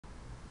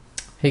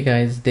Hey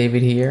guys,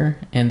 David here,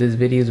 and this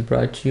video is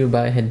brought to you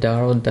by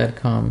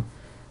hedaro.com.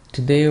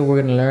 Today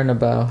we're going to learn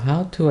about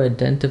how to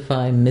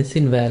identify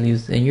missing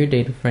values in your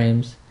data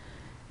frames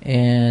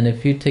and a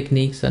few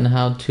techniques on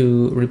how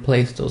to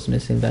replace those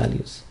missing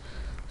values.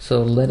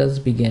 So let us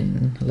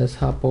begin. Let's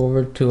hop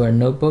over to our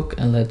notebook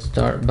and let's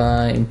start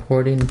by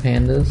importing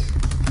pandas.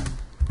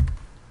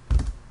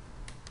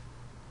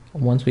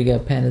 Once we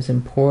got pandas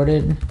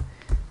imported,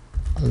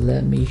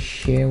 let me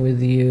share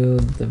with you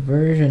the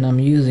version I'm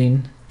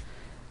using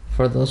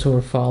for those who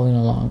are following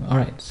along.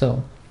 Alright,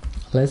 so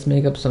let's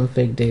make up some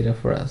fake data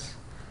for us.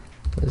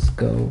 Let's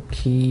go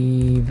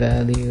key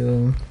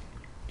value,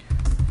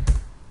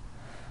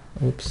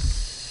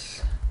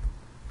 oops,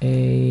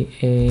 A,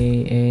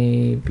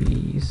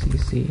 B, C,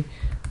 C.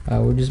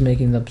 We're just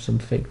making up some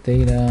fake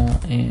data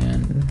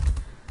and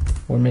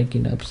we're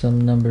making up some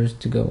numbers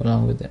to go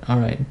along with it.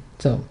 Alright,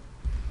 so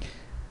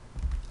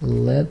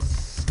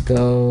let's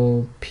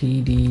go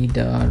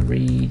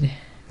pd.read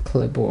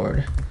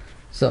clipboard.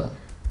 So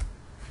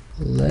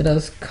let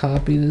us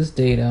copy this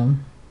data,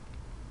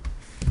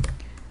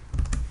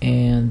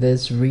 and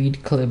this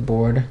read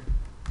clipboard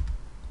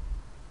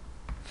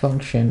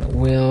function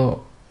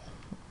will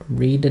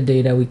read the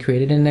data we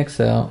created in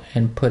Excel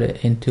and put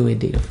it into a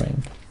data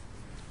frame.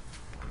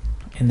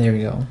 And there we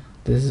go.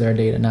 This is our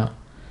data. Now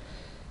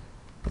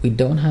we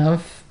don't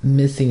have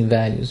missing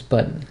values,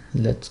 but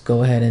let's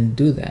go ahead and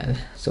do that.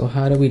 So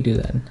how do we do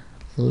that?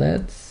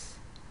 Let's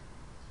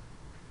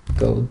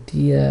go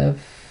df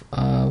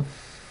of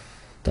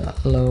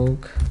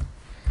 .log,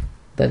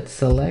 let's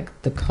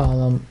select the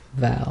column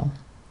val,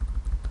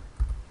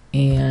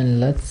 and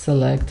let's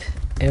select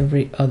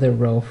every other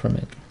row from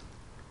it.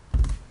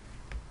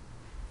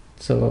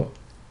 So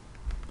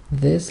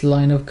this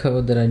line of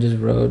code that I just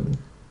wrote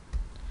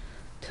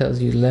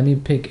tells you let me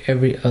pick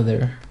every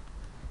other.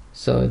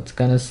 So it's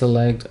gonna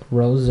select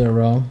row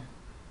 0,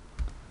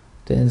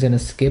 then it's gonna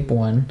skip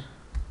 1,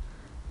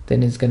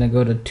 then it's gonna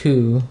go to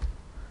 2,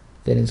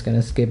 then it's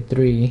gonna skip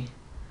 3,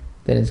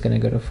 then it's gonna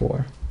go to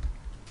 4.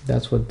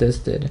 That's what this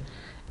did,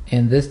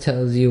 and this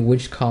tells you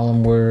which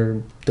column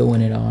we're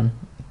doing it on.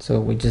 So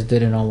we just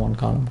did it on one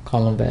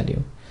column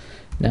value.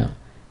 Now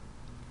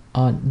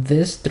on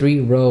this 3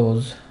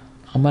 rows,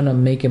 I'm gonna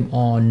make them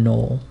all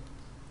null,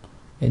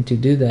 and to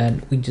do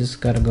that we just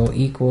gotta go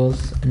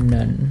equals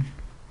none.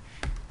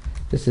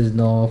 This is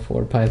null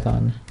for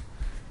Python,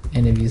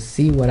 and if you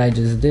see what I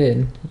just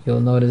did, you'll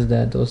notice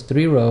that those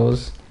 3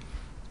 rows,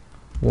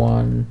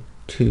 1,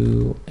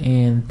 2,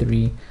 and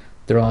 3,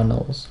 they're all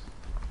nulls.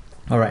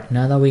 Alright,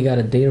 now that we got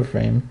a data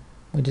frame,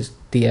 which is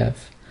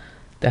df,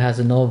 that has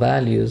null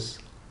values,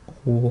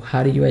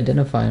 how do you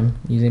identify them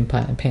using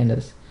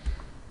pandas?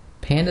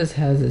 Pandas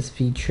has this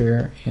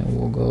feature, and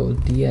we'll go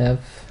df,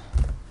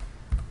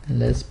 and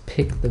let's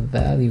pick the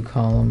value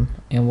column,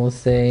 and we'll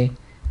say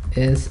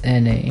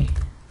isna.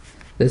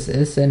 This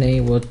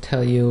isna will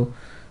tell you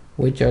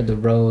which are the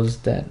rows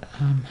that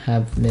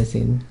have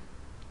missing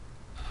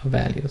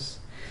values.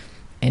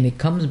 And it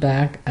comes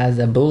back as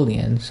a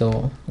boolean,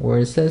 so where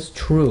it says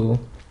true,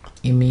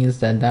 it means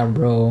that that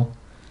row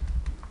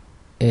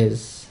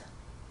is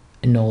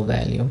a null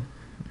value.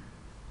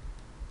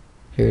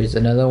 Here's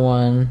another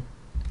one,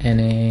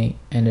 NA,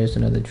 and there's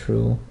another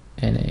true,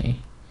 NA.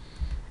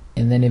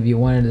 And then if you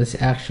wanted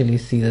to actually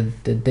see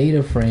the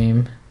data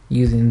frame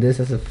using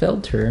this as a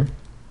filter,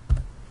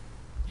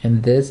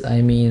 and this,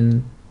 I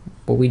mean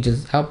what we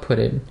just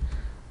outputted,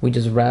 we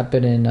just wrap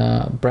it in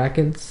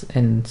brackets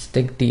and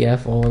stick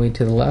df all the way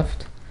to the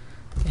left,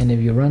 and if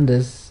you run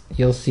this,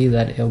 you'll see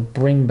that it'll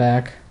bring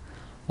back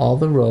all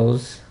the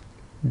rows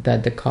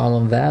that the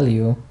column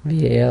value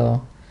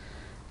val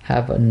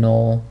have a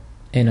null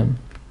in them.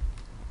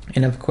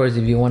 And of course,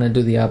 if you want to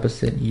do the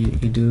opposite, you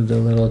do the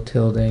little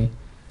tilde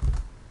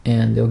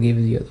and they'll give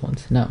you the other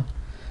ones. Now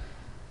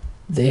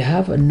they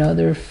have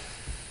another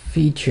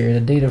feature,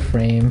 the data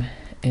frame,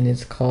 and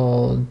it's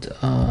called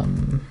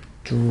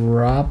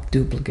drop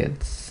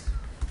duplicates,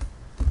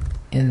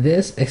 and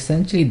this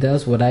essentially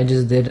does what I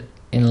just did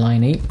in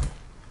line 8.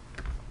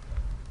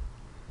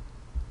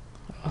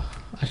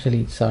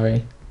 Actually,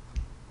 sorry,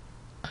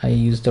 I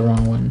used the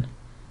wrong one.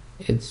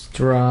 It's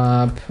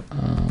drop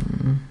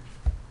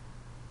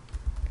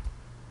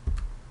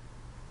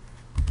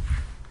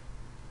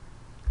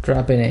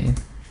NA.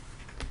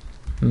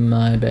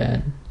 My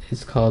bad.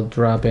 It's called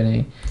drop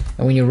NA,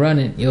 and when you run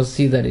it, you'll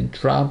see that it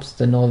drops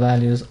the null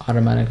values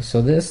automatically.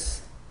 So this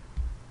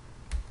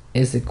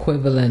is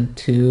equivalent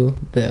to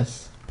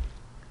this,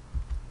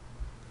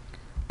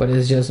 but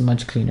it's just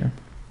much cleaner.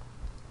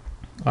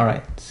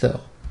 Alright,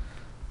 so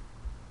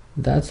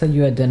that's how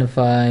you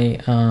identify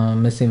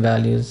missing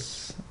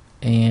values,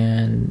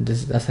 and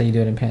that's how you do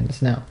it in pandas.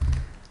 Now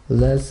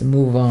let's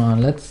move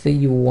on. Let's say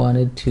you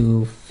wanted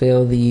to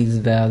fill these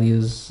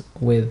values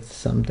with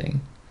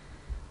something,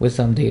 with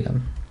some data.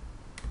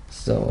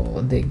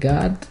 So they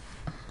got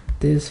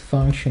this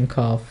function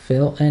called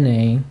fill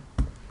NA,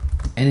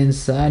 and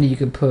inside you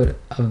could put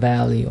a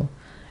value,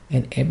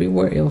 and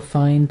everywhere it'll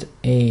find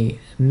a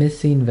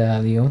missing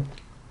value,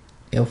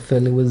 it'll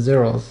fill it with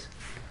zeros.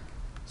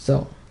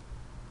 So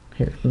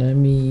here, let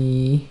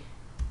me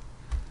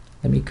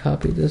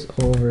copy this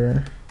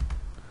over.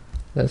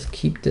 Let's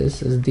keep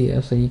this as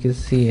df so you can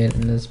see it,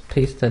 and let's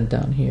paste that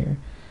down here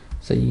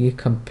so you can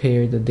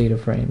compare the data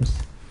frames.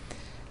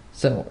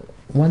 So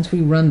once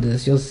we run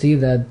this, you'll see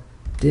that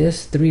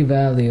this 3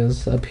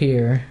 values up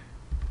here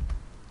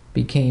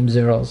became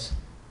zeros.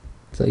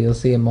 So you'll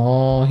see them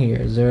all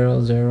here,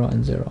 0, 0,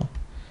 and 0.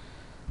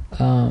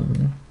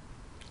 And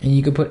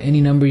you can put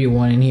any number you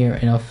want in here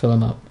and I'll fill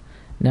them up.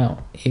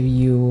 Now if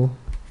you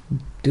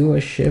do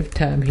a shift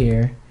tab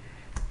here,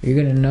 you're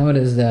gonna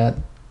notice that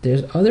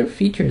there's other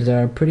features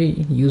that are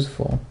pretty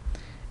useful,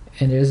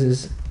 and there's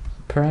this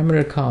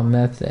parameter called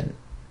method,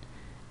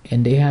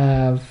 and they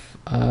have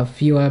a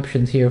few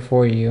options here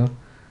for you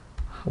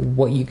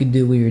what you could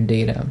do with your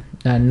data.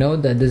 Now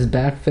note that this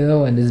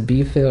backfill and this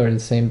bfill are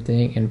the same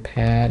thing, and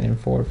pad and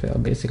forward fill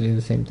basically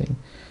the same thing.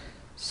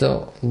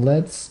 So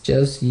let's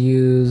just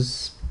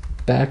use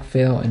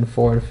backfill and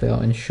forward fill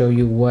and show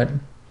you what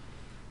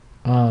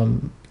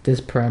this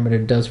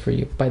parameter does for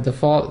you. By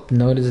default,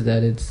 notice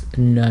that it's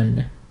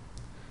none,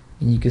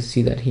 and you can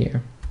see that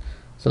here.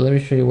 So let me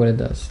show you what it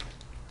does.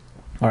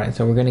 Alright,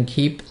 so we're gonna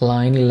keep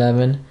line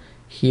 11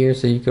 here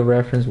so you can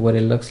reference what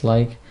it looks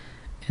like,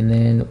 and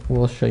then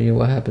we'll show you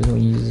what happens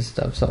when you use this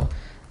stuff. So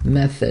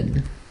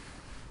method,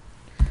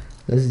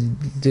 let's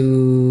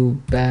do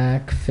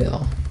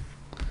backfill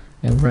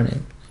and run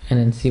it and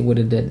then see what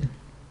it did.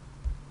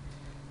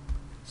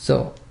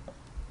 So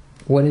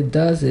what it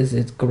does is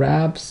it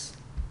grabs,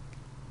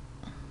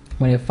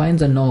 when it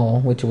finds a null,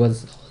 which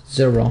was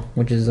 0,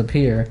 which is up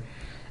here,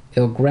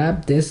 it'll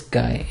grab this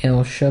guy and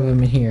it'll shove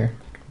him in here.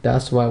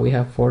 That's why we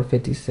have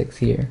 456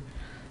 here.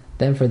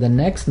 Then for the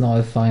next null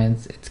it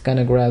finds, it's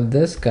gonna grab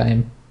this guy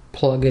and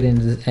plug it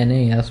into this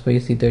NA. That's why you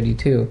see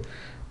 32.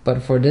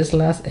 But for this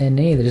last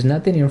NA, there's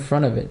nothing in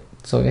front of it,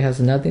 so it has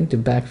nothing to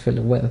backfill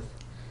it with.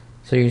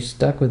 So you're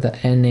stuck with the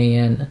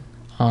NaN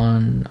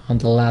on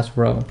the last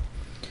row.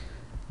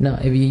 Now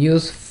if you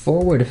use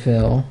forward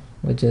fill,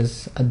 which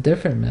is a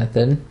different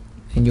method,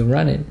 and you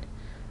run it,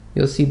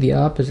 you'll see the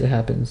opposite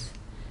happens.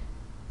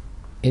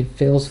 It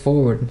fills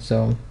forward.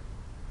 So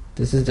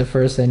this is the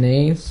first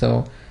NA,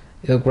 so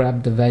it'll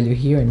grab the value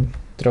here and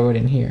throw it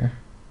in here.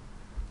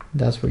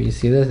 That's where you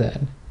see this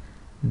at.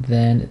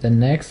 Then the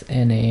next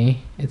NA,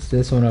 it's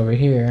this one over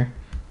here,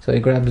 so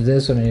it grabs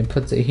this one and it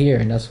puts it here,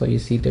 and that's why you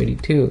see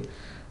 32.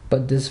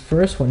 But this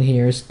first one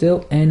here is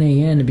still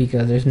NaN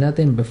because there's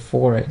nothing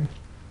before it,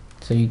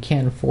 so you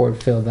can't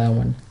forward fill that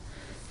one.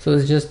 So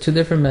it's just 2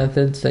 different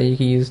methods that you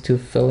can use to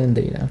fill in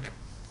data.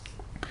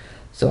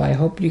 So I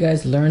hope you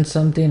guys learned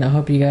something. I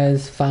hope you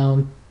guys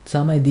found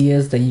some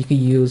ideas that you could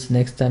use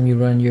next time you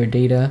run your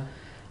data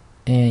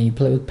and you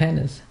play with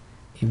pandas.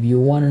 If you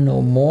want to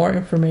know more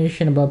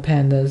information about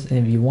pandas,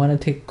 and if you want to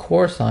take a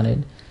course on it,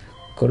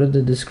 go to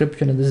the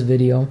description of this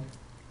video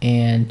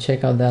and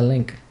check out that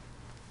link.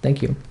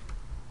 Thank you.